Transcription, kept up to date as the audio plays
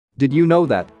Did you know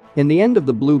that? In the end of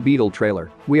the Blue Beetle trailer,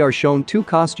 we are shown two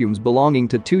costumes belonging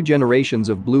to two generations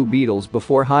of Blue Beetles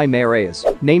before Jaime Reyes,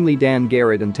 namely Dan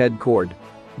Garrett and Ted Cord.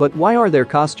 But why are their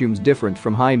costumes different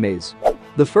from Jaime's?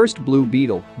 The first Blue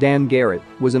Beetle, Dan Garrett,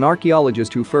 was an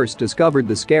archaeologist who first discovered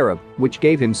the scarab, which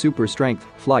gave him super strength,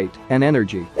 flight, and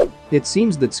energy. It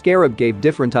seems that scarab gave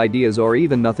different ideas or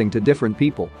even nothing to different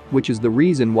people, which is the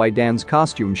reason why Dan's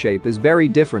costume shape is very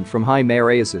different from Jaime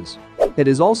Reyes's. It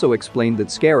is also explained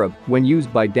that scarab, when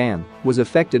used by Dan, was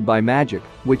affected by magic,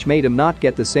 which made him not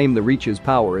get the reach's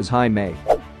power as Jaime.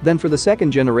 Then for the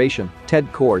second generation,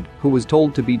 Ted Cord, who was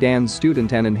told to be Dan's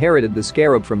student and inherited the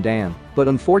scarab from Dan, but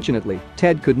unfortunately,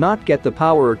 Ted could not get the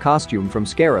power or costume from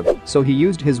scarab, so he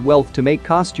used his wealth to make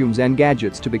costumes and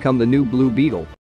gadgets to become the new Blue Beetle.